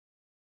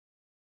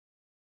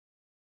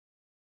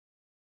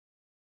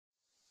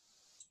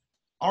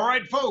All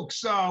right,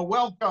 folks,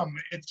 welcome.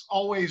 It's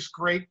always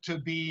great to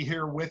be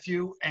here with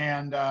you.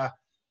 And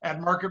at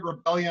Market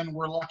Rebellion,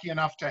 we're lucky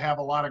enough to have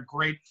a lot of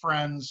great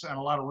friends and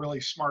a lot of really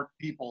smart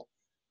people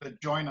that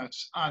join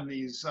us on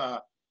these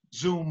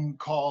Zoom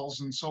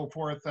calls and so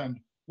forth. And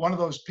one of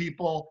those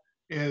people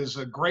is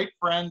a great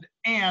friend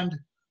and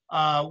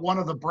one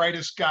of the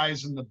brightest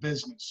guys in the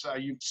business.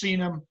 You've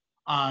seen him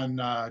on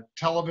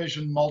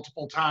television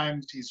multiple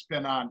times. He's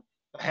been on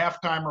the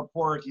Halftime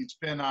Report. He's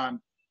been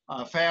on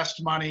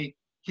Fast Money.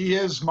 He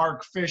is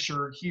Mark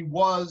Fisher. He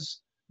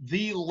was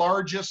the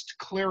largest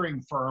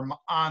clearing firm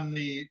on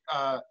the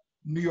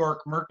New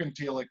York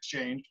Mercantile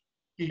Exchange.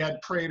 He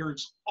had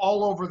traders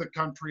all over the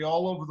country,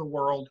 all over the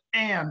world,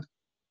 and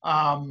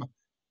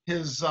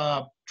his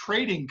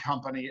trading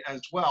company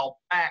as well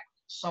backed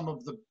some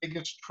of the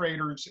biggest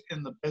traders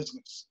in the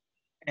business.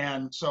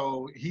 And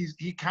so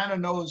he kind of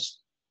knows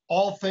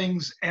all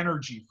things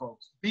energy,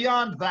 folks.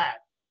 Beyond that,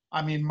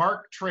 I mean,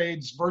 Mark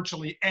trades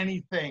virtually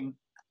anything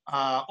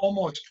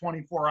almost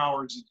 24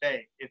 hours a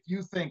day. If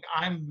you think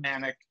I'm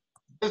manic,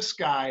 this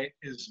guy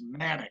is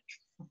manic.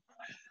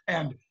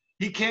 And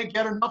he can't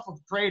get enough of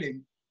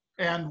trading.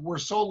 And we're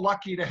so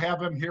lucky to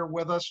have him here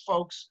with us,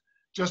 folks.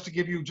 Just to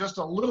give you just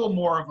a little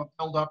more of a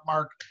build-up,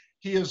 Mark,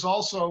 he is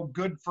also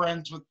good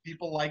friends with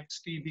people like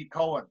Stevie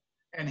Cohen.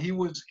 And he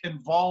was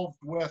involved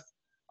with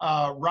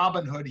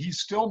Robinhood. He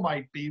still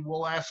might be.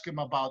 We'll ask him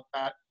about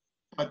that.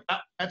 But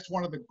that's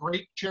one of the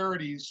great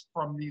charities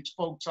from these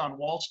folks on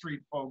Wall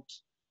Street,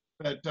 folks,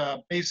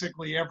 that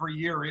basically every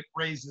year it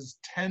raises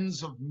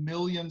tens of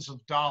millions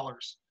of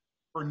dollars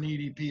for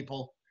needy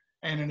people.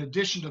 And in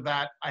addition to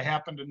that, I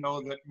happen to know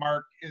that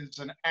Mark is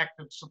an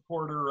active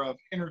supporter of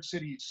inner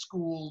city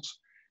schools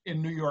in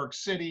New York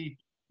City,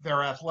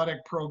 their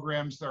athletic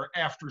programs, their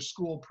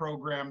after-school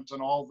programs,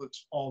 and all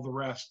the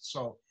rest.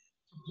 So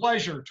it's a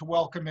pleasure to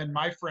welcome in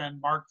my friend,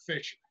 Mark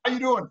Fisher. How you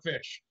doing,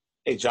 Fish?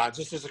 Hey, John,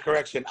 just as a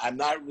correction, I'm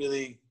not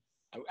really,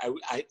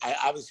 I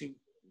obviously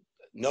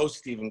know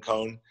Stephen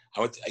Cohen.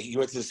 He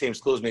went to the same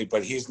school as me,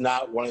 but he's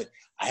not one of,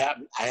 I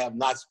have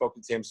not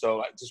spoken to him,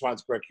 so I just wanted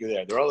to correct you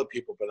there. There are other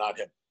people, but not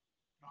him.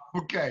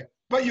 Okay.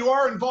 But you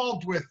are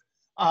involved with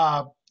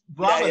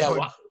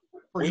Robinhood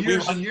for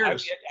years and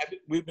years.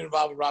 We've been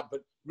involved with Rob,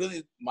 but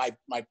really my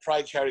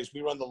pride charities,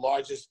 we run the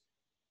largest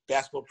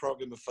basketball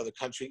program for the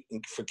country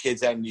for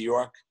kids out in New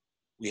York.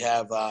 We've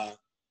had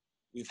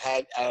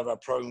out of our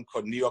program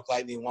called New York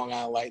Lightning, Long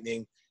Island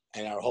Lightning,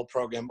 and our whole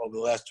program over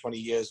the last 20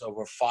 years,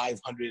 over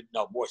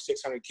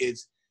 600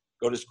 kids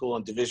go to school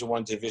on Division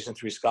I, Division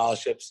III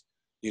scholarships.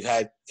 We've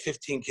had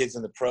 15 kids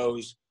in the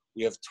pros.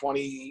 We have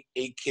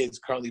 28 kids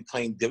currently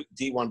playing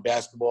D1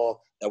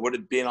 basketball that would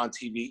have been on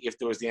TV if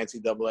there was the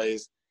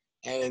NCAAs.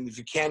 And if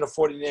you can't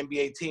afford an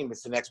NBA team,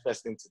 it's the next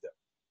best thing to do.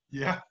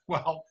 Yeah,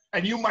 well,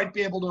 and you might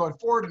be able to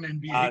afford an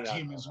NBA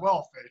team as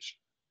well, Fish.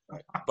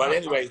 But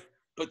anyway,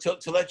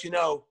 to let you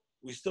know,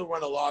 we still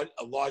run a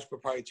large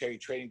proprietary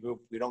trading group.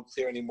 We don't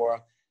clear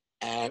anymore.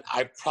 And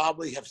I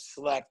probably have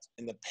slept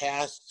in the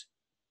past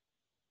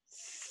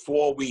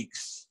 4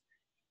 weeks,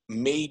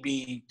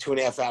 maybe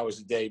 2.5 hours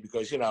a day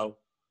because, the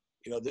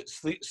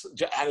sleep,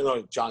 I don't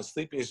know, John,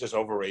 sleeping is just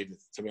overrated,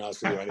 to be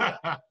honest with you. Anyway.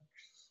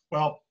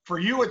 Well, for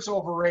you, it's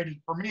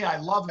overrated. For me, I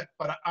love it,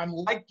 but I'm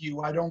like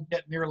you. I don't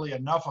get nearly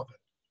enough of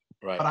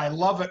it. Right. But I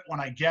love it when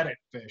I get it,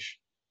 Fish.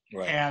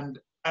 Right. And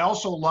I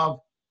also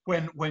love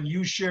when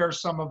you share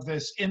some of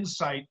this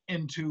insight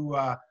into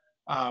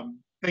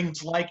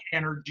things like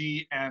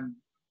energy and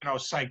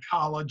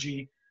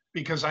psychology,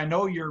 because I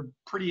know you're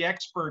pretty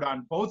expert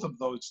on both of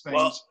those things.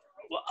 Well,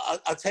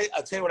 I'll tell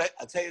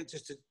you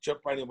just to jump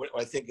right in. What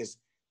I think is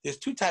there's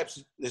two types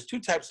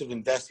of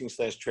investing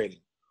 / trading.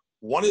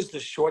 One is the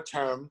short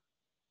term,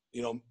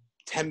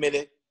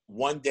 10-minute,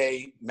 1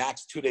 day,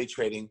 max 2 day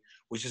trading,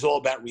 which is all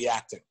about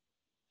reacting.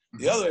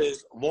 The other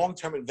is long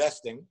term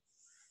investing,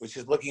 which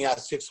is looking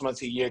at 6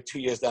 months, a year, 2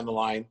 years down the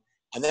line.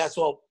 And that's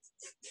all,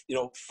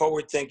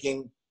 forward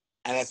thinking.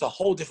 And it's a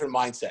whole different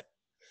mindset.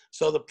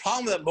 So the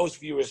problem that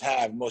most viewers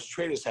have, most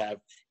traders have,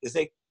 is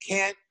they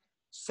can't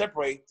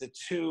separate the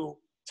two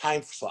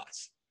time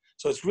slots.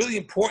 So it's really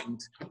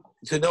important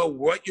to know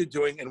what you're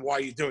doing and why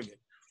you're doing it.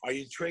 Are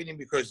you trading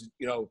because,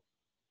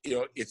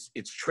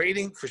 it's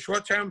trading for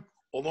short term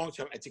or long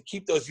term, and to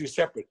keep those views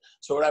separate.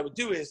 So what I would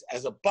do is,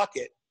 as a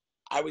bucket,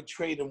 I would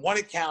trade in one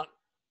account,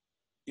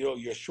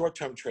 your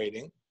short-term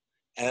trading,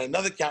 and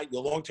another account,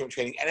 your long-term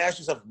trading, and ask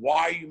yourself,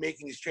 why are you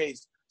making these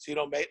trades so you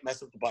don't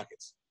mess up the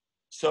buckets?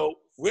 So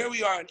where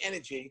we are in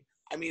energy,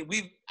 I mean,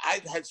 we've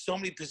had so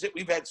many people,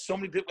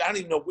 I don't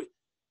even know,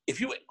 if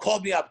you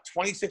called me up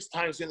 26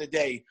 times in a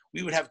day,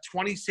 we would have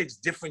 26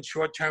 different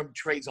short-term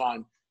trades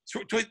on,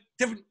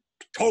 different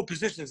total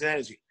positions in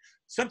energy.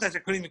 Sometimes I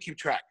couldn't even keep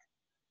track.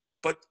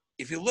 But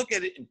if you look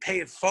at it and pay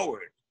it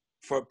forward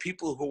for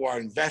people who are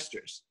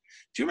investors,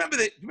 do you remember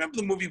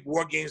the movie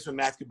War Games with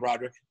Matthew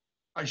Broderick?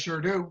 I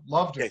sure do.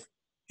 Loved it. Okay.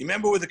 You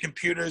remember with the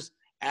computers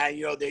and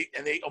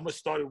they almost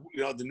started,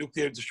 the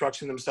nuclear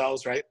destruction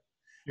themselves, right?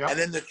 Yeah. And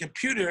then the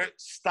computer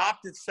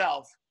stopped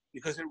itself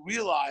because it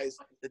realized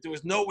that there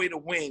was no way to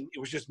win. It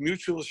was just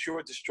mutual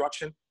assured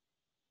destruction,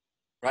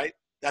 right?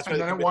 That's why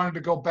And then it wanted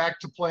to go back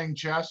to playing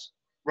chess.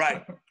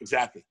 Right,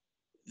 exactly.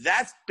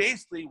 That's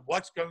basically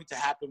what's going to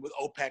happen with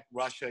OPEC,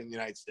 Russia, and the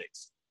United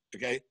States,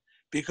 okay?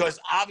 Because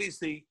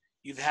obviously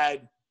you've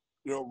had,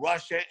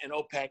 Russia and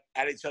OPEC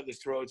at each other's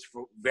throats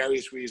for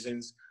various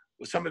reasons.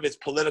 Some of it's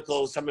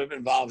political, some of it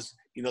involves,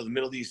 the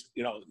Middle East,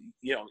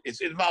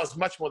 it involves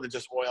much more than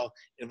just oil.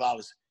 It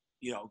involves,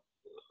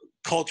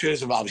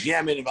 cultures, involves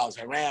Yemen, involves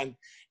Iran,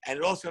 and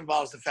it also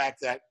involves the fact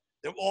that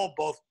they're all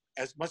both,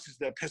 as much as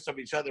they're pissed off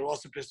each other, they're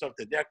also pissed off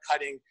that they're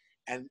cutting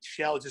and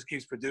shale just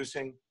keeps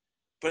producing.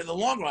 But in the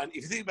long run,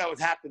 if you think about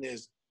what's happened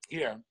is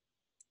here,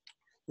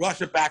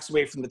 Russia backs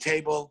away from the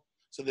table,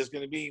 so there's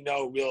going to be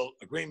no real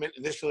agreement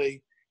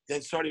initially.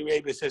 Then Saudi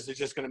Arabia says they're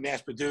just going to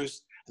mass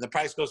produce, and the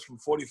price goes from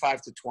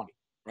 45 to 20,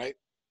 right?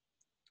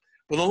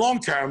 But in the long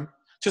term,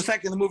 just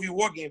like in the movie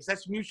War Games,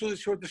 that's mutually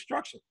assured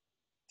destruction.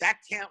 That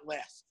can't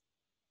last.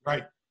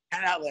 Right.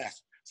 Cannot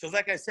last. So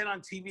like I said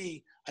on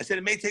TV, I said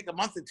it may take a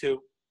month or two,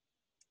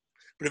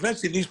 but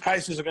eventually these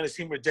prices are going to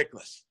seem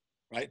ridiculous,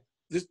 right?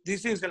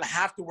 These things are going to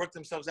have to work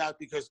themselves out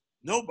because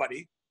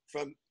nobody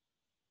from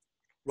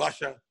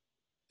Russia,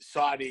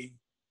 Saudi,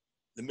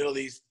 the Middle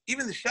East,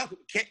 even the Shell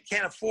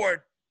can't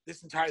afford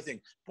this entire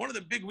thing. One of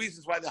the big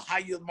reasons why the high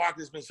yield market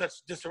has been such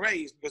disarray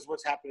is because of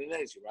what's happening in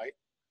energy, right?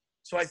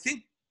 So I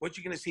think what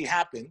you're going to see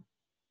happen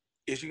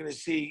is you're going to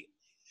see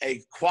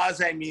a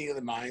quasi meeting of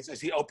the minds. I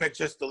see OPEC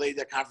just delayed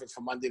their conference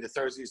from Monday to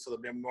Thursday, so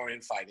there'll be more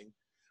infighting.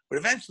 But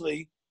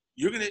eventually,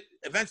 you're going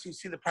to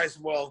see the price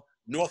of oil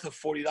north of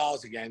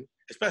 $40 again,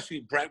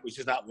 especially Brent, which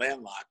is not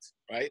landlocked,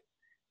 right?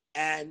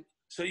 And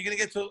so you're going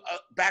to get to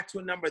back to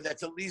a number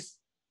that's at least,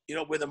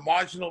 where the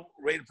marginal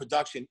rate of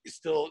production is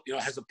still,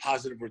 has a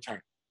positive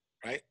return,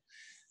 right?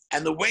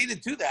 And the way to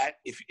do that,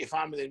 if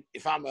I'm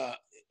a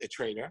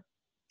trader,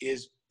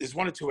 is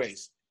one of two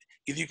ways.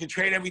 Either you can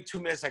trade every 2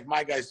 minutes like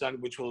my guy's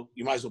done,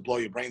 you might as well blow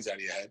your brains out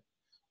of your head,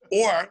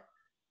 or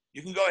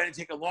you can go ahead and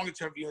take a longer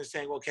term view and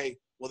saying, okay,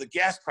 well, the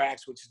gas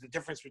cracks, which is the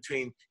difference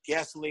between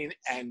gasoline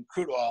and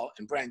crude oil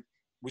and Brent,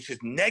 which is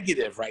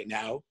negative right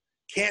now,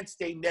 can't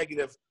stay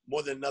negative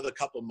more than another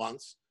couple of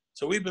months.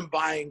 So we've been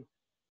buying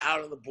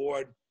out on the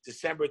board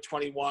December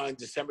 21,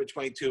 December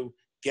 22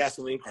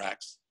 gasoline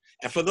cracks.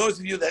 And for those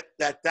of you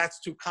that's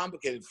too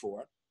complicated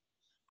for,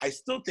 I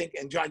still think,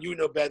 and John, you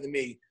know better than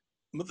me,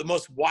 the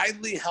most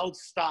widely held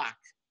stock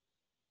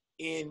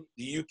in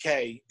the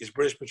UK is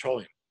British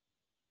Petroleum.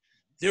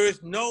 There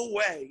is no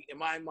way in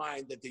my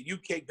mind that the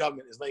UK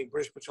government is letting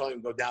British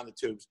Petroleum go down the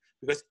tubes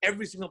because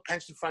every single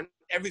pension fund,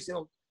 every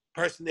single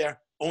person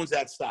there owns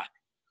that stock.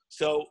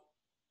 So,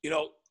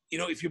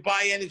 if you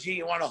buy energy,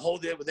 you want to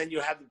hold it, but then you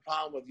have the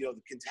problem of, the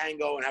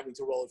contango and having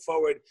to roll it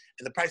forward,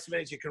 and the price of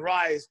energy can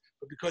rise,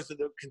 but because of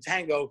the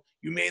contango,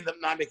 you may end up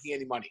not making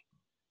any money.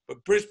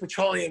 But British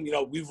Petroleum,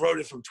 we've rode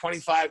it from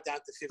 25 down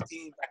to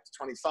 15, back to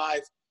 25.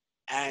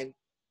 And,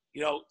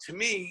 to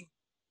me,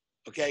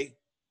 okay,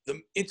 the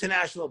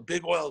international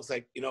big oils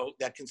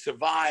that can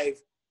survive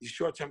these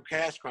short-term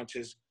cash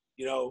crunches,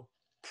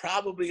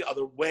 probably are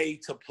the way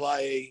to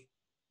play,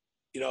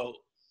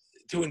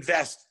 to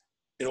invest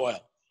in oil.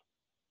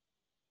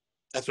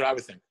 That's what I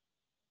would think.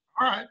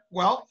 All right.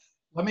 Well,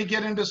 let me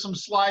get into some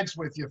slides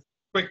with you.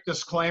 Quick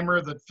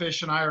disclaimer that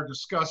Fish and I are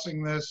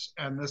discussing this,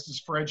 and this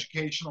is for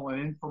educational and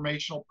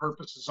informational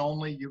purposes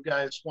only. You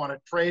guys want to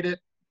trade it,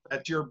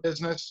 that's your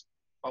business,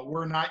 but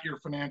we're not your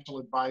financial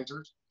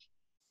advisors.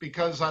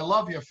 Because I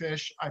love you,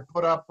 Fish, I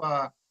put up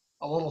a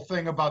little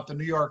thing about the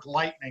New York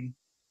Lightning,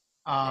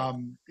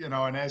 and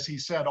as he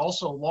said,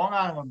 also Long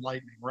Island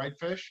Lightning, right,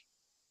 Fish?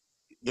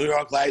 New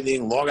York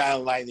Lightning, Long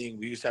Island Lightning.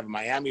 We used to have a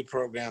Miami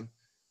program.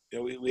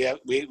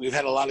 We've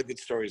had a lot of good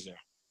stories there.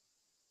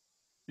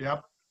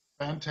 Yep,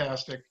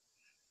 fantastic.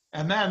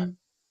 And then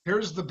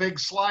here's the big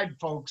slide,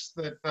 folks,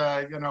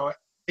 that,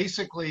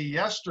 basically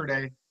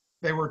yesterday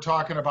they were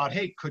talking about,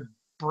 hey, could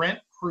Brent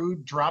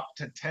crude drop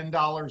to $10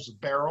 a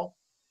barrel?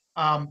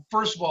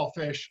 First of all,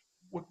 Fish,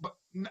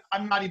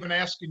 I'm not even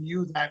asking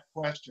you that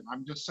question.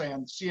 I'm just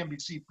saying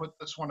CNBC put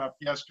this one up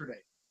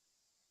yesterday.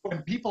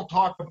 When people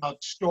talk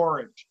about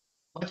storage,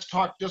 let's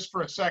talk just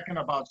for a second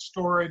about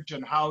storage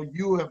and how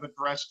you have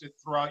addressed it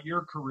throughout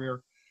your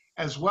career,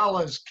 as well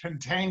as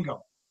contango.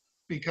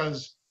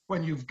 Because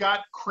when you've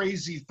got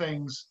crazy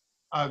things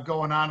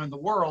going on in the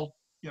world,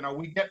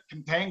 we get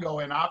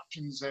contango in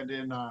options and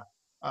in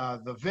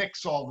the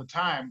VIX all the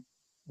time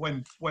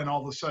when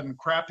all of a sudden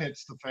crap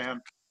hits the fan.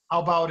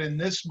 How about in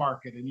this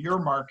market, in your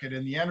market,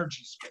 in the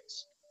energy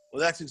space?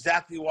 Well, that's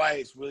exactly why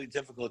it's really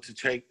difficult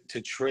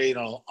to trade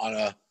on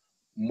a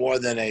more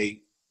than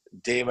a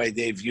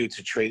day-by-day view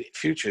to trade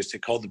futures, to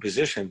hold the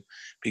position,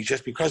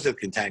 just because of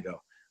contango.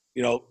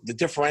 The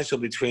differential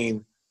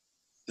between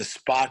the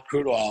spot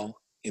crude oil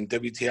in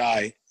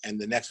WTI and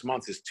the next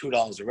month is $2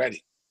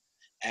 already.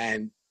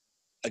 And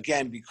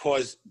again,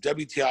 because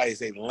WTI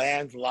is a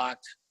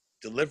landlocked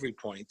delivery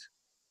point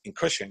in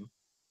Cushing,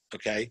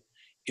 okay,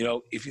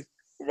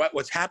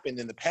 what's happened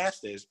in the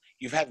past is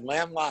you've had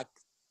landlocked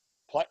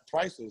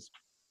prices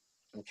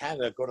in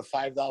Canada go to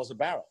 $5 a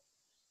barrel.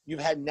 You've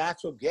had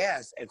natural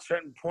gas at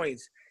certain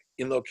points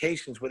in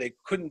locations where they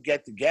couldn't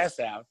get the gas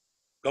out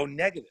go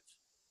negative.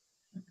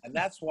 And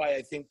that's why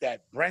I think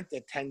that Brent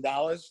at $10,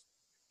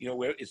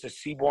 where it's a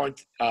seaborne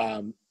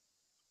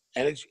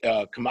energy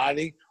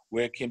commodity,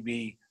 where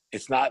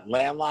it's not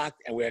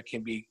landlocked and where it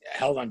can be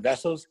held on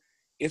vessels,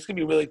 it's going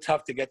to be really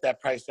tough to get that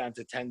price down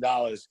to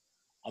 $10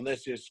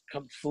 unless there's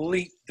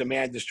complete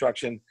demand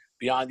destruction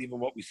beyond even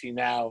what we see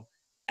now.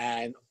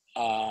 And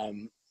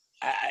I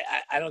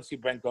don't see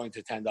Brent going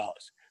to $10.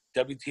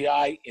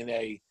 WTI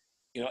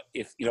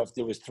if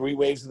there was 3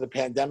 waves of the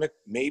pandemic,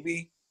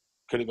 maybe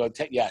could have gone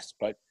 10, yes,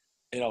 but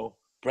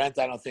Brent,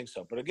 I don't think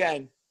so. But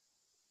again,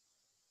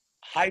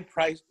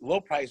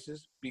 low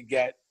prices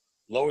beget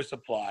lower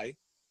supply,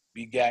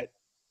 beget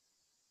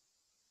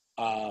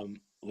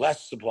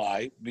less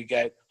supply,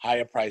 beget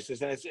higher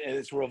prices, and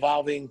it's a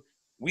revolving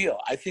wheel.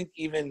 I think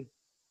even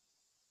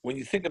when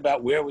you think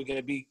about where we're going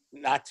to be,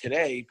 not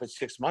today, but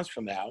 6 months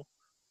from now,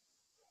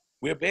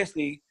 we're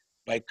basically,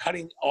 by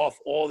cutting off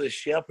all this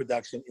shale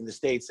production in the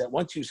States, that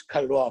once you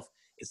cut it off,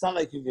 it's not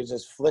like you can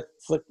just flick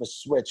the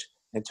switch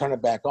and turn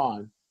it back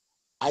on.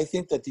 I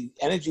think that the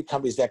energy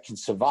companies that can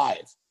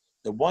survive,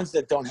 the ones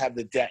that don't have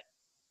the debt,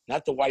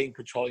 not the Whiting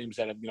Petroleums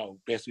that have,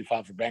 basically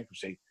filed for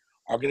bankruptcy,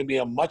 are going to be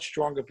in a much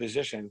stronger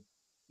position,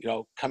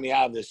 coming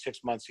out of this 6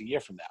 months, a year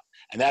from now.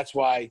 And that's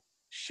why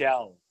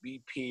Shell,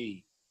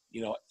 BP,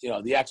 the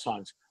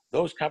Exxons,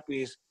 those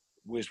companies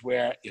was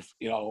where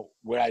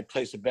where I'd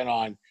place a bet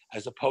on,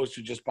 as opposed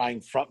to just buying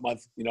front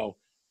month,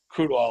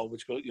 crude oil,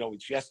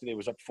 which yesterday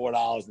was up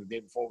 $4 and the day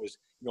before was,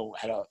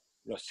 had a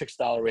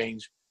 $6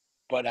 range.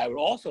 But I would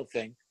also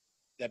think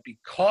that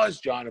because,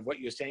 John, of what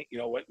you're saying,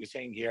 what you're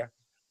saying here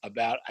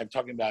about, I'm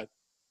talking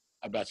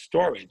about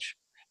storage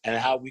and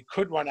how we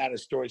could run out of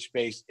storage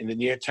space in the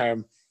near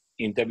term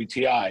in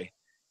WTI.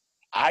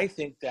 I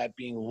think that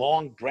being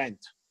long Brent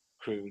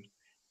crude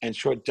and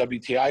short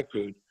WTI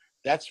crude,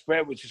 that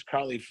spread, which is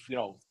currently,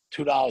 $2,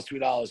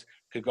 $3,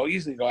 could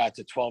easily go out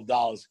to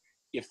 $12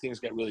 if things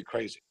get really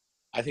crazy.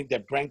 I think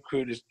that Brent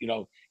crude is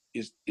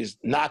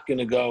not going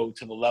to go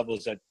to the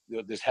levels that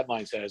this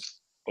headline says.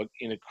 But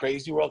in a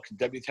crazy world, can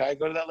WTI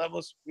go to that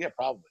levels? Yeah,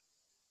 probably.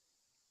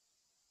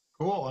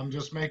 Cool. I'm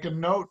just making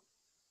note.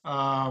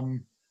 All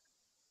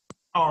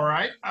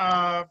right.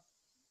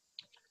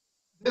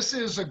 This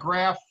is a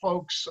graph,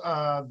 folks,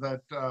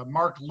 that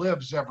Mark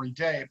lives every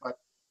day. But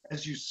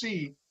as you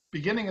see,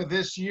 beginning of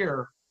this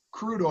year,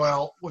 crude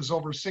oil was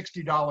over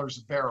 $60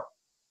 a barrel.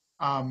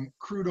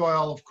 Crude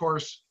oil, of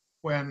course,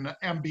 when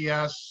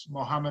MBS,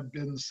 Mohammed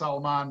bin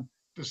Salman,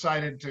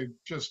 decided to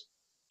just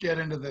get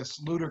into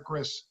this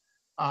ludicrous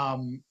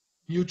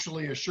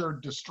mutually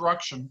assured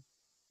destruction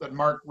that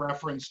Mark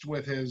referenced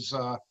with his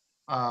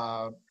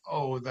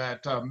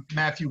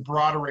Matthew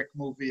Broderick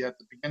movie at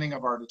the beginning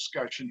of our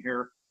discussion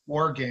here,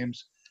 War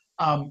Games.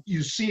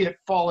 You see it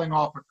falling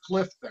off a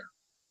cliff there.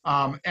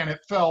 And it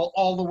fell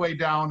all the way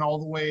down, all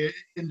the way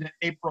into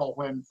April,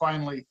 when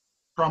finally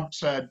Trump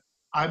said,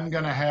 I'm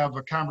going to have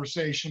a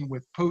conversation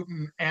with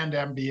Putin and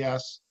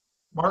MBS.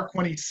 Mark,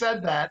 when he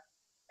said that,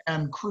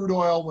 and crude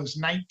oil was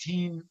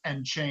 19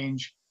 and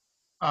change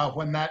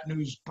when that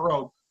news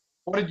broke,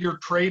 what did your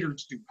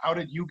traders do? How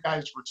did you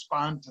guys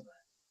respond to that?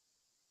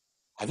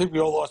 I think we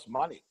all lost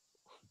money.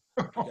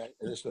 Okay?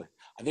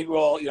 I think we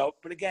all,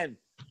 but again,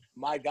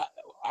 my God,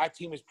 our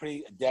team is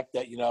pretty adept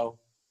at,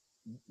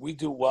 we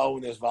do well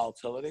when there's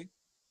volatility.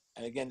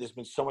 And again, there's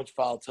been so much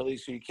volatility,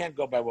 so you can't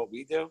go by what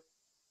we do.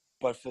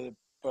 But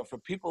for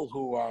people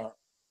who are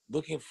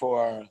looking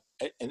for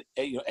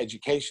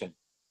education,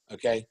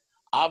 okay,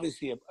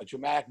 obviously a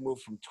dramatic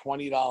move from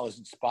 $20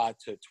 in spot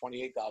to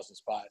 $28 in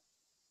spot,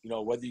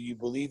 whether you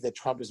believe that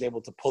Trump is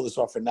able to pull this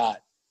off or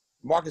not,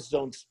 markets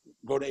don't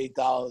go to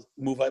 $8,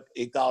 move up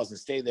 $8 and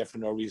stay there for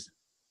no reason.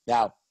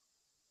 Now,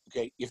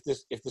 okay, if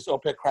this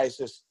OPEC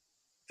crisis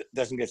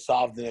doesn't get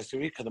solved in this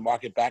week, could the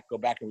market go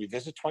back and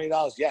revisit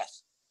 $20?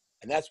 Yes.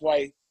 And that's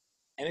why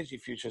energy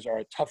futures are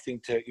a tough thing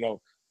to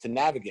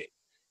navigate.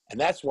 And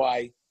that's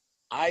why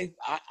I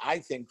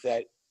think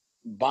that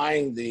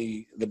buying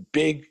the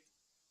big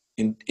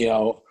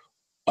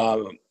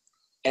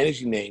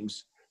energy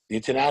names, the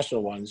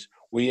international ones,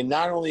 where you're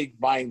not only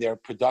buying their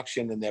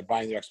production and they're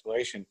buying their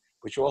exploration,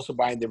 but you're also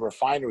buying their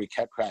refinery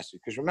capacity.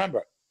 Because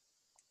remember,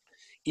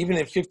 even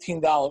in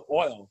 $15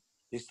 oil,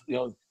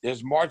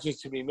 there's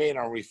margins to be made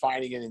on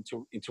refining it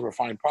into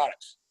refined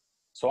products.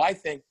 So I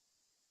think,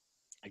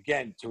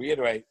 again, to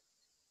reiterate,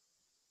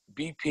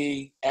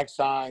 BP,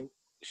 Exxon,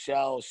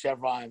 Shell,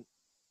 Chevron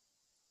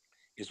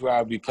is where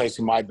I'll be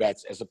placing my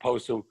bets, as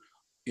opposed to,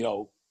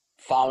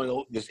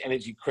 following this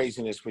energy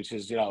craziness, which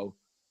is,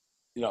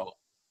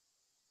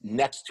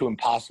 next to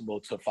impossible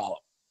to follow.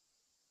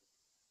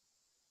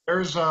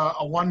 There's a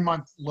 1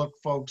 month look,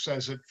 folks,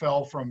 as it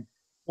fell from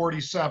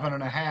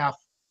 47.5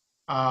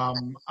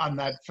 on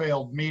that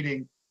failed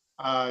meeting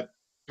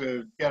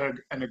to get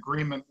an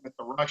agreement with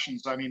the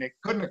Russians. I mean, it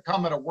couldn't have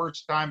come at a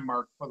worse time,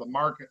 Mark, for the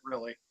market,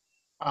 really,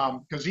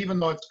 because even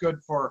though it's good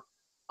for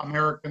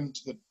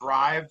Americans that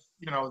drive,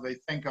 they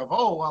think of,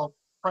 oh, well,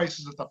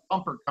 prices at the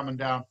pump are coming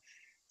down.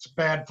 It's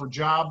bad for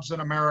jobs in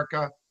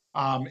America.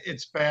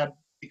 It's bad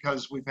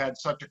because we've had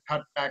such a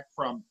cutback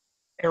from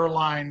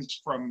airlines,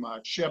 from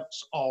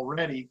ships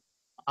already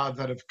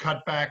that have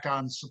cut back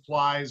on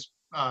supplies.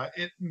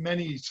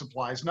 Many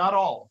supplies, not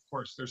all, of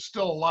course. There's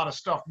still a lot of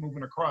stuff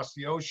moving across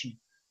the ocean,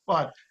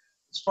 but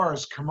as far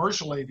as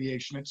commercial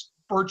aviation, it's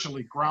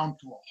virtually ground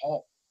to a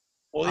halt.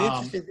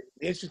 Well, the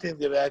interesting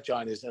thing about that,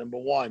 John, is number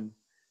one,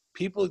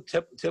 people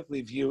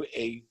typically view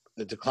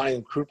the decline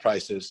in crude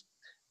prices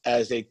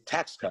as a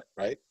tax cut,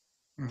 right?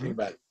 Mm-hmm. Think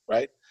about it,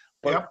 right?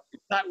 But yep.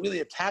 It's not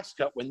really a tax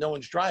cut when no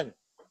one's driving,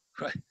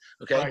 right?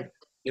 Okay. Right.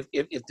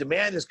 If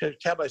demand is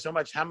curtailed by so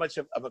much, how much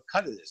of a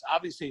cut it is?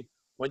 Obviously,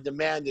 when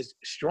demand is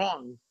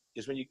strong,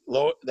 is when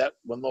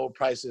when lower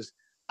prices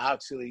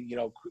actually,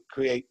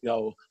 create,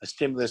 a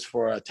stimulus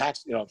for a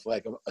tax, for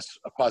like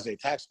a quasi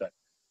tax cut.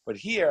 But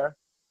here,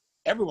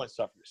 everyone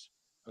suffers.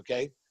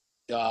 Okay,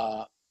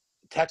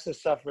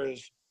 Texas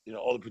suffers.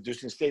 All the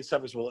producing states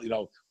suffers. Well,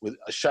 with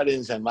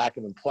shut-ins and lack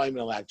of employment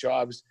and lack of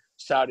jobs.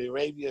 Saudi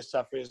Arabia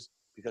suffers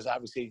because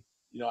obviously,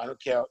 I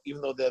don't care.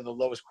 Even though they're the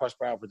lowest cost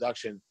per hour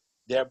production,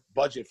 their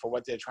budget for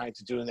what they're trying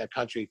to do in their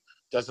country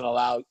doesn't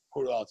allow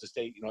crude oil to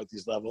stay, at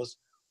these levels.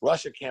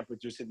 Russia can't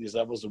produce at these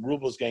levels. The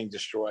ruble's getting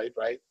destroyed,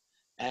 right?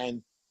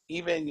 And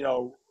even,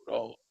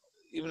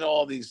 even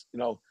all these,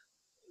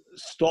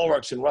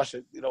 stalwarts in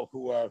Russia,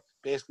 who are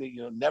basically,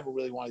 never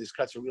really wanted these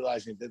cuts, are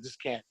realizing that this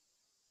can't.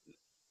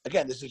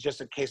 Again, this is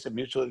just a case of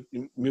mutual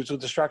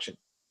destruction.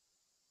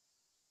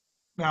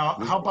 Now,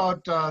 how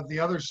about the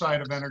other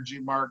side of energy,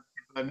 Mark,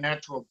 the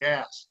natural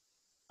gas?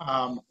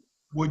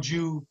 Would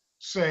you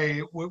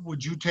say,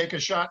 would you take a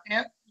shot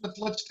at,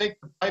 let's take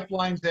the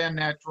pipelines and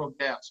natural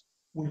gas.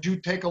 Would you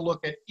take a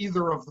look at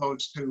either of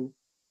those two,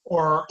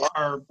 or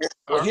are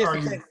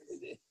you?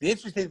 The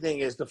interesting thing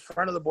is the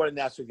front of the board of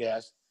natural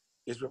gas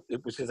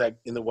which is like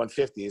in the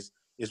 150s,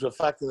 is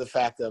reflecting the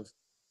fact of,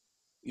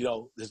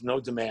 there's no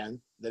demand,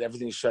 that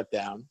everything's shut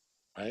down,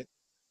 right?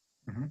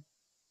 Mm-hmm.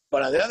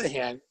 But on the other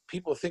hand,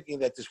 people are thinking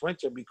that this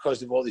winter,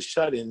 because of all these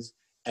shut-ins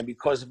and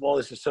because of all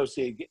this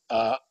associated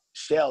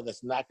shale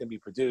that's not going to be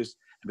produced,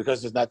 and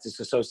because there's not this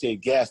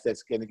associated gas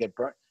that's going to get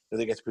burnt,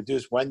 that gets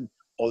produced when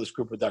all this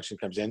crude production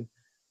comes in,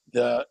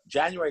 the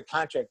January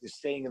contract is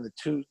staying in the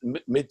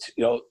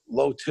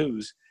low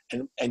twos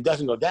and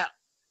doesn't go down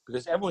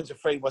because everyone's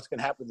afraid what's going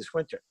to happen this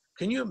winter.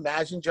 Can you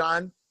imagine,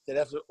 John, that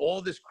after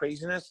all this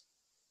craziness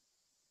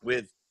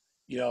with,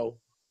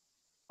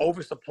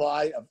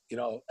 oversupply of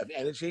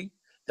energy,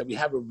 that we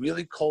have a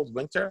really cold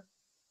winter,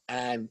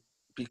 and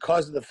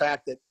because of the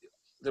fact that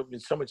there have been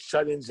so much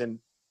shut-ins in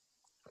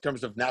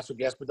terms of natural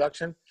gas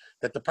production,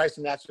 that the price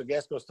of natural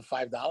gas goes to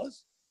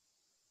 $5,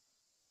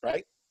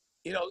 right?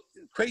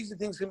 Crazy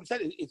things can be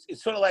said.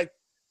 It's sort of like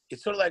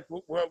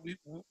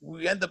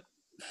we end up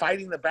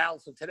fighting the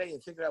balance of today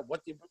and figuring out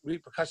what the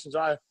repercussions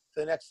are for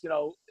the next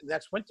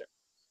winter.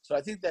 So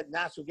I think that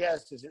natural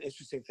gas is an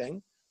interesting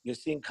thing. You're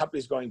seeing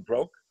companies going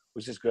broke,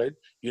 which is good.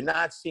 You're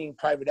not seeing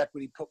private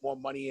equity put more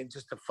money in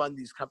just to fund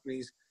these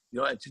companies,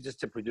 and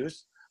just to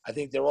produce. I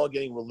think they're all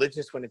getting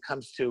religious when it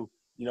comes to,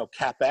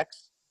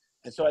 CapEx.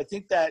 And so I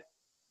think that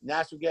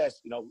natural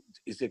gas,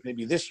 is it going to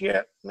be this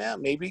year? Yeah,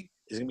 maybe.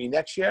 Is it going to be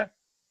next year?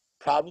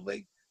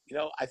 Probably.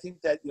 I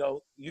think that,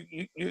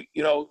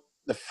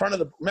 the front of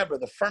the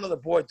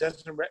board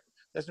doesn't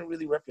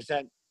really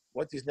represent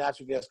what these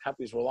natural gas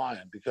companies rely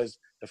on, because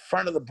the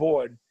front of the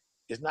board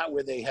is not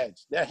where they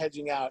hedge. They're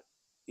hedging out,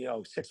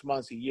 6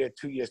 months, a year,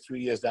 2 years,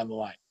 3 years down the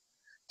line.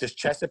 Does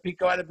Chesapeake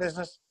go out of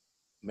business?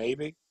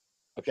 Maybe.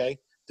 Okay.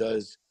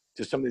 Do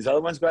some of these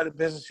other ones go out of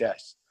business?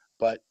 Yes.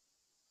 But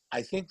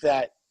I think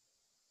that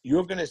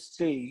you're going to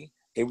see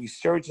a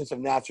resurgence of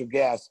natural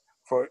gas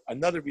for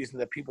another reason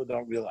that people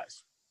don't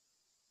realize.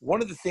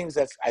 One of the things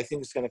that I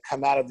think is going to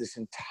come out of this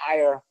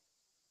entire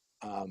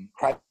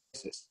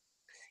crisis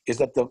is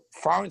that the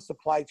foreign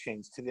supply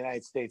chains to the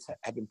United States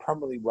have been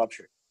permanently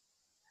ruptured.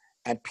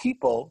 And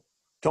people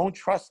don't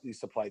trust these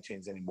supply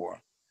chains anymore.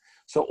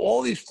 So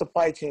all these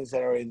supply chains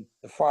that are in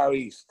the Far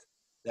East,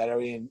 that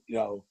are in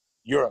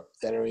Europe,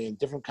 that are in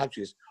different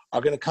countries,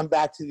 are going to come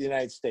back to the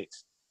United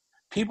States.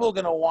 People are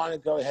going to want to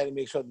go ahead and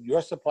make sure that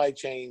your supply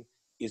chain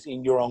is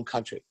in your own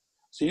country.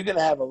 So you're going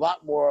to have a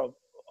lot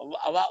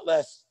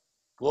less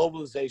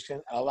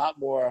globalization, and a lot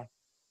more,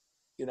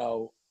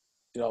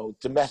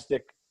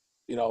 domestic,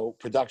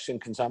 production,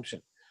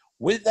 consumption.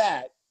 With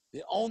that,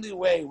 the only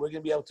way we're going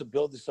to be able to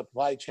build the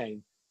supply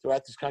chain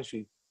throughout this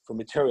country for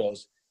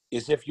materials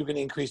is if you're going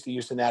to increase the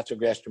use of natural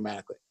gas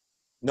dramatically.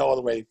 No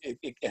other way.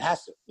 It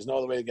has to. There's no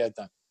other way to get it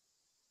done.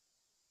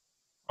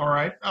 All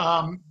right.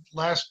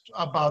 Last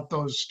about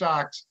those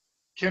stocks,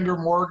 Kinder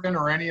Morgan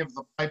or any of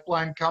the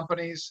pipeline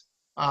companies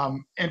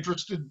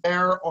interested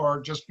there, or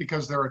just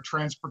because they're a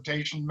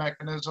transportation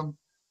mechanism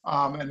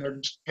and they're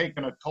just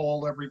taking a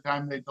toll every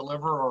time they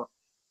deliver,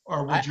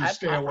 or would you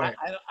stay away?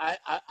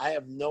 I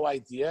have no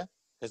idea,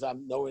 because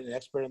I'm nowhere an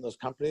expert in those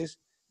companies.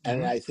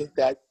 And Mm-hmm. I think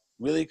that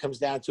really comes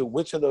down to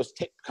which of those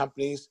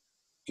companies,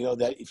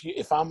 that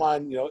if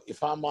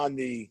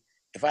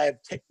I have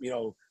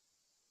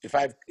if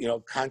I have,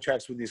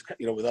 contracts with these,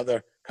 with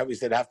other companies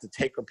that have to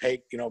take or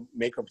pay,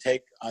 make or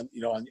take on,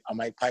 on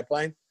my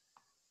pipeline,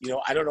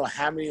 I don't know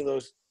how many of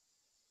those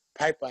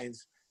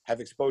pipelines have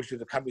exposure to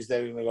the companies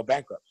that are going to go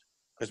bankrupt.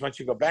 Because once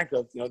you go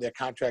bankrupt, their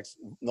contract's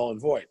null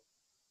and void.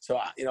 So,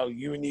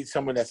 you need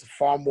someone that's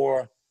far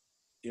more,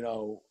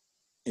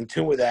 in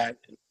tune with that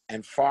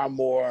and far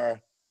more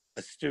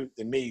astute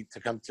than me to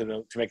come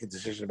to make a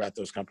decision about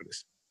those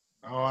companies.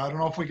 Oh, I don't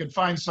know if we could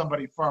find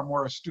somebody far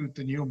more astute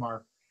than you,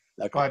 Mark.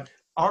 Okay. But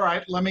all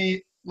right,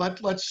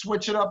 let's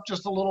switch it up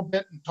just a little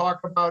bit and talk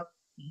about,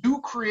 you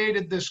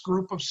created this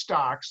group of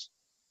stocks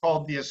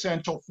called the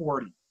Essential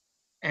 40.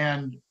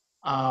 And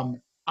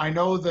I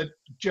know that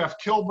Jeff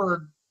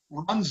Kilberg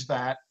runs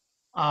that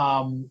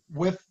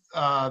with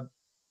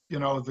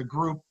the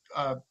group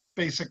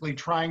basically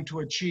trying to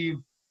achieve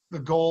the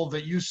goal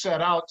that you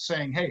set out,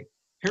 saying, hey,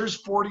 here's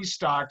 40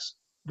 stocks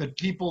that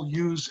people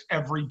use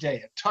every day.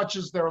 It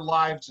touches their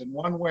lives in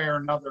one way or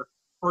another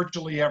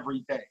virtually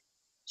every day.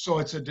 So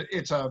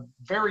it's a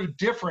very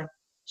different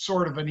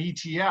sort of an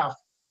ETF,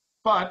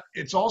 but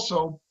it's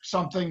also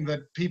something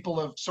that people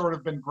have sort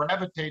of been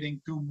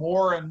gravitating to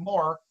more and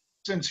more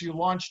since you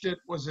launched it.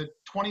 Was it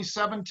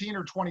 2017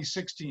 or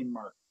 2016,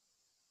 Mark?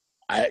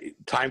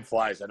 Time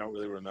flies. I don't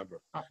really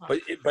remember.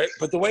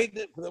 But the way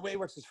it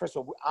works is, first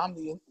of all,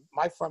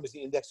 my firm is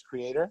the index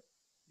creator,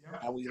 yeah,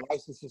 and we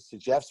license this to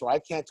Jeff. So I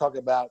can't talk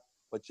about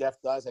what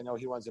Jeff does. I know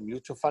he runs a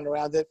mutual fund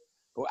around it,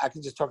 but I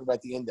can just talk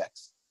about the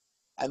index.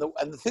 And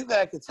the thing that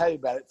I can tell you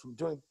about it from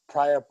doing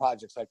prior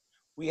projects, like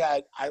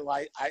I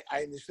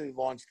initially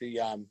launched the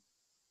on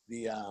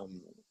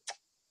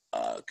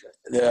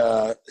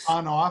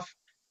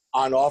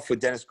off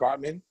with Dennis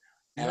Gartman,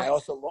 and yep. I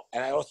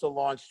also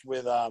launched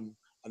with on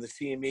the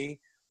CME.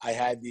 I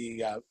had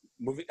the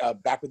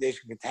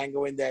backwardation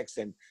contango index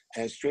and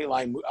straight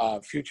line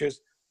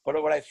futures. But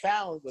what I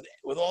found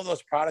with all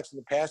those products in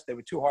the past, they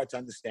were too hard to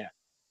understand,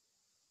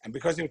 and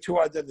because they were too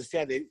hard to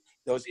understand,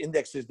 those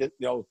indexes that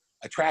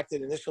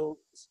attracted initial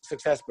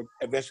success, but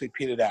eventually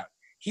petered out.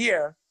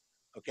 Here,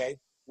 okay,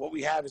 what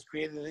we have is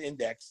created an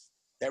index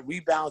that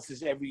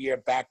rebalances every year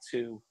back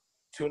to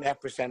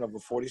 2.5% over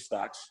 40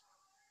 stocks.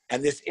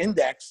 And this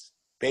index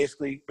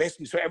basically,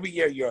 so every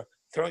year you're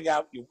throwing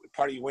out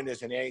part of your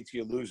winners and adding to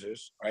your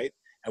losers, right?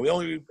 And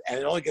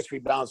it only gets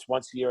rebalanced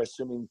once a year,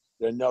 assuming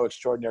there are no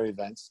extraordinary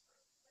events.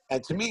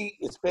 And to me,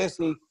 it's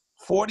basically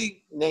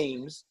 40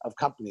 names of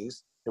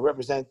companies that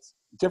represent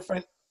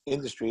different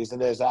industries,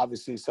 and there's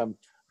obviously some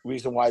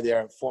reason why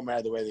they're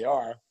formatted the way they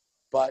are.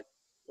 But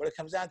what it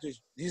comes down to is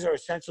these are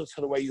essential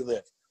to the way you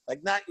live. Like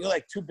you're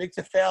like too big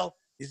to fail.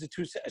 These are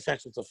too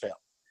essential to fail.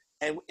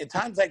 And in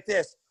times like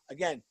this,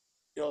 again,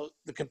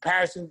 the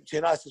comparison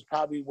between us is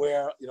probably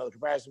where, the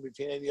comparison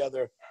between any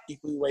other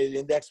equally weighted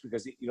index,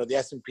 because, the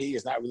S&P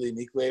is not really an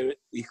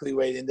equally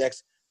weighted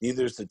index.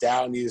 Neither is the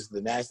Dow, neither is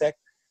the NASDAQ.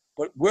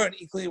 But we're an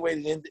equally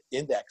weighted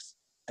index.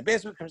 And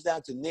basically it comes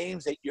down to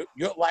names that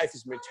your life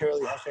is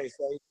materially, how should I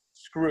say,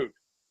 screwed.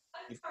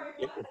 If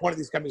one of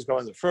these companies go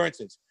under, for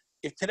instance,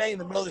 if today in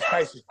the middle of this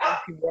crisis,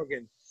 JP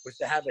Morgan was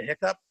to have a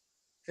hiccup,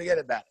 forget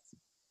about it,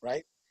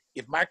 right?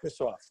 If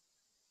Microsoft,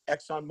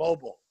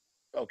 ExxonMobil,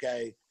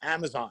 okay,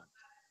 Amazon,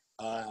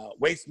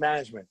 Waste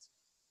Management,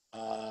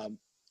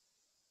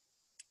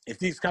 if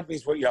these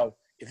companies were,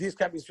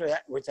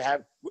 were to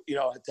have,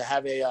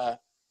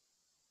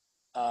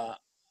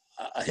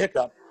 a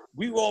hiccup,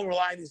 we all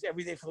rely on these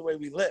every day for the way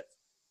we live.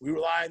 We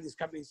rely on these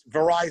companies.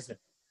 Verizon,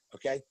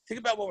 okay? Think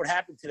about what would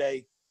happen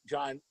today,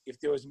 John, if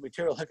there was a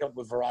material hiccup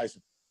with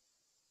Verizon,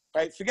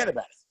 right? Forget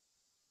about it.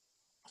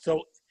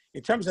 So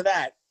in terms of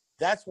that,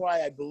 that's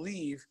why I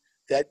believe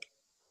that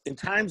in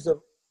times of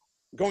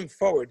going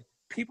forward,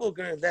 people are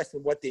going to invest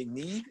in what they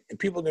need, and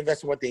people are going to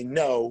invest in what they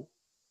know.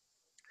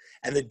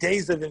 And the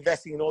days of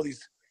investing in all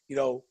these,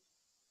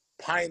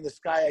 pie in the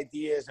sky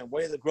ideas and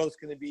where the growth's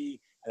going to be,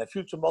 and a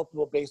future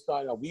multiple based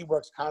on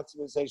WeWork's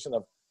consolidation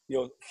of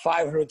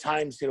 500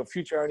 times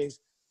future earnings,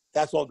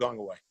 that's all going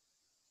away.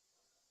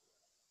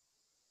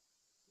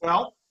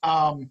 Well,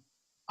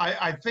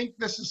 I think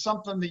this is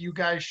something that you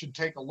guys should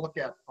take a look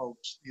at,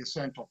 folks, the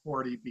Essential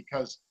 40,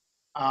 because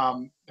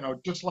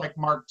just like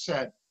Mark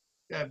said,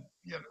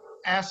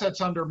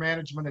 assets under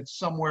management, it's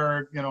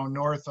somewhere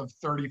north of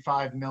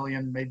 35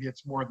 million, maybe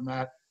it's more than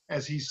that.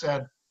 As he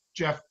said,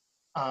 Jeff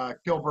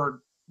Kilberg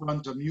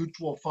runs a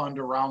mutual fund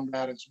around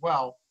that as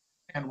well.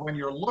 And when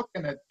you're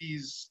looking at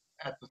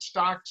the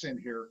stocks in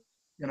here,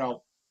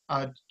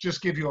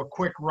 just give you a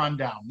quick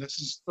rundown. This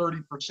is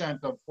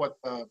 30% of what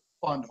the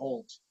fund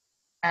holds.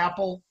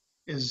 Apple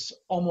is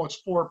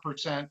almost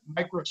 4%.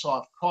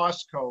 Microsoft,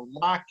 Costco,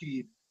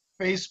 Lockheed,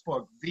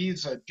 Facebook,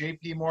 Visa,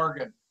 JP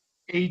Morgan,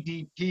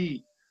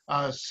 ADP,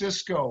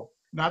 Cisco,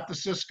 not the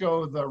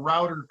Cisco, the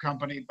router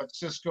company, but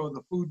Cisco,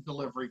 the food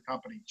delivery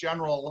company,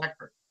 General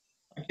Electric.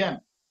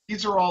 Again,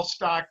 these are all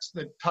stocks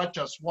that touch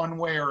us one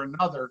way or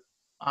another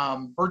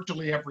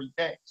virtually every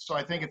day. So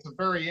I think it's a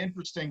very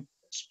interesting,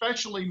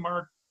 especially,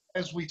 Mark,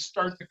 as we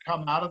start to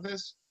come out of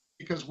this,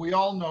 because we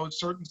all know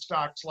certain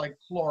stocks like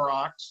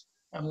Clorox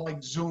and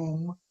like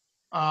Zoom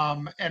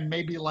and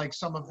maybe like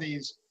some of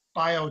these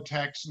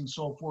biotechs and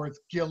so forth,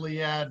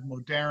 Gilead,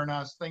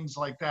 Moderna, things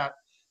like that,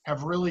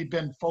 have really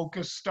been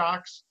focus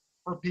stocks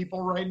for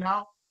people right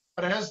now.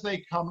 But as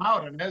they come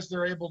out and as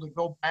they're able to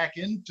go back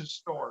into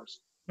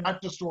stores,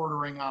 not just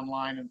ordering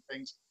online and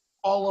things,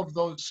 all of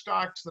those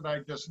stocks that I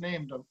just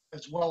named,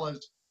 as well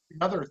as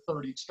the other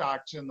 30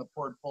 stocks in the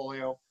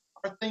portfolio,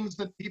 are things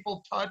that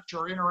people touch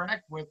or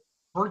interact with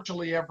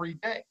virtually every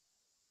day.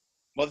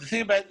 Well, the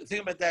thing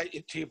about that,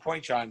 to your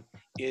point, John,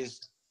 is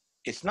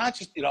it's not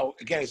just,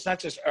 again, it's not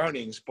just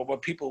earnings, but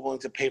what people are willing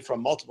to pay for a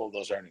multiple of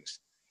those earnings.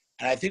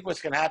 And I think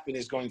what's going to happen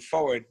is going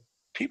forward,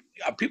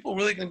 are people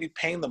really going to be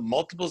paying the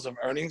multiples of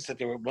earnings that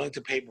they were willing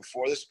to pay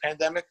before this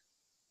pandemic?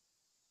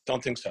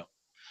 Don't think so.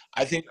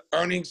 I think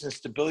earnings and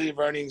stability of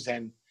earnings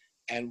and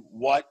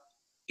what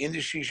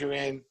industries you're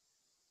in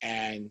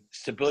and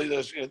stability of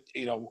those,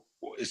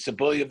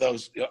 stability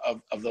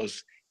of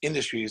those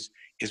industries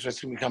is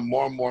what's going to become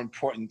more and more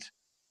important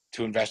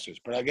to investors.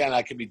 But again,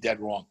 I could be dead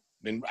wrong.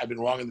 I've been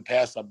wrong in the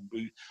past.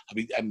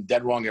 I'm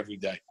dead wrong every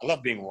day. I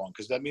love being wrong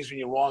because that means when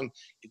you're wrong,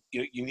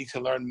 you need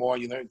to learn more.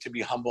 You learn to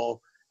be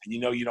humble, and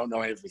you don't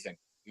know everything.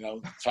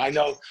 So I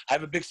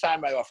have a big sign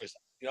in my office.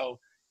 I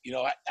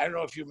don't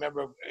know if you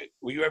remember.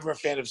 Were you ever a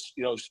fan of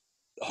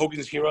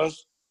Hogan's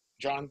Heroes,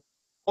 John?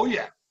 Oh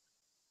yeah.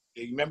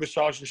 You remember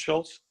Sergeant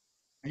Schultz?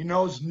 He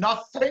knows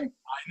nothing.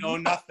 I know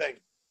nothing.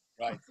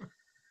 Right.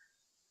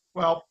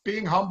 Well,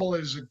 being humble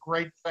is a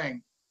great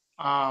thing.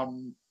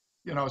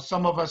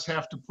 Some of us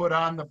have to put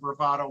on the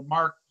bravado.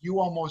 Mark, you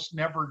almost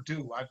never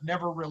do. I've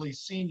never really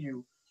seen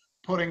you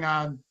putting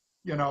on,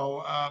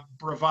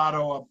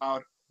 bravado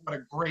about what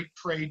a great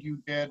trade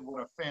you did,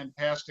 what a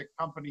fantastic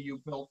company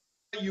you built.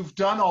 You've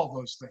done all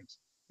those things.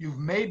 You've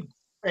made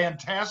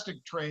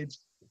fantastic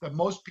trades that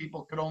most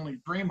people could only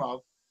dream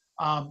of.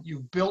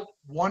 You've built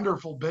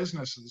wonderful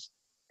businesses.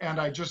 And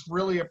I just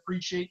really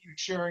appreciate you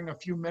sharing a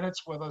few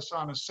minutes with us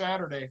on a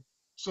Saturday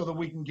so that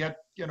we can get,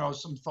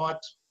 some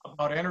thoughts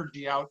about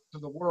energy out to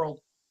the world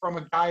from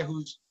a guy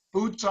who's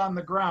boots on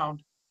the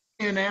ground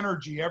in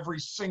energy every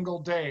single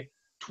day,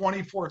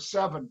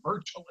 24/7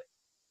 virtually.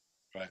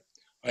 Right.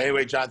 Well,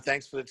 anyway, John,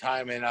 thanks for the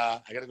time. And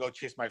I got to go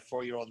chase my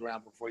 4-year-old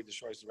around before he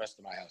destroys the rest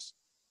of my house.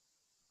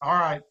 All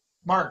right.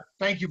 Mark,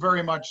 thank you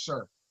very much,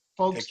 sir.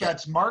 Folks,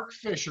 that's Mark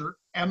Fisher,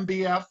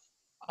 MBF.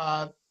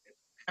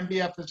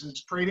 MBF is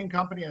his trading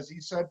company, as he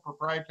said,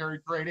 proprietary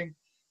trading,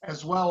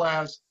 as well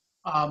as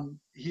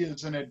he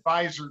is an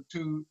advisor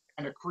to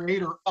and a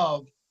creator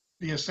of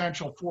the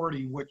Essential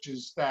 40, which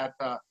is that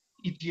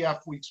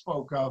ETF we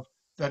spoke of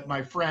that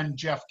my friend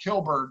Jeff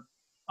Kilberg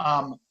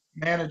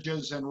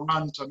manages and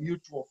runs a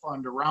mutual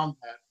fund around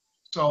that.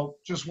 So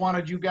just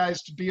wanted you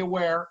guys to be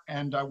aware,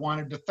 and I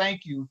wanted to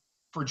thank you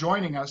for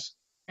joining us.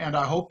 And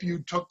I hope you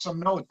took some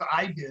notes.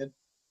 I did,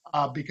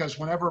 because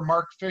whenever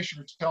Mark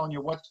Fisher is telling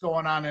you what's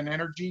going on in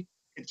energy,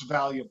 it's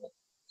valuable.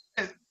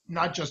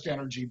 Not just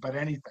energy, but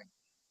anything.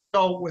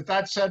 So with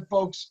that said,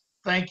 folks,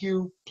 thank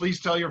you. Please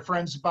tell your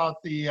friends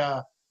about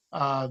the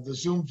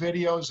Zoom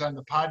videos and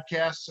the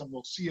podcasts, and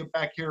we'll see you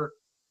back here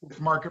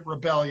with Market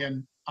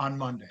Rebellion on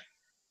Monday.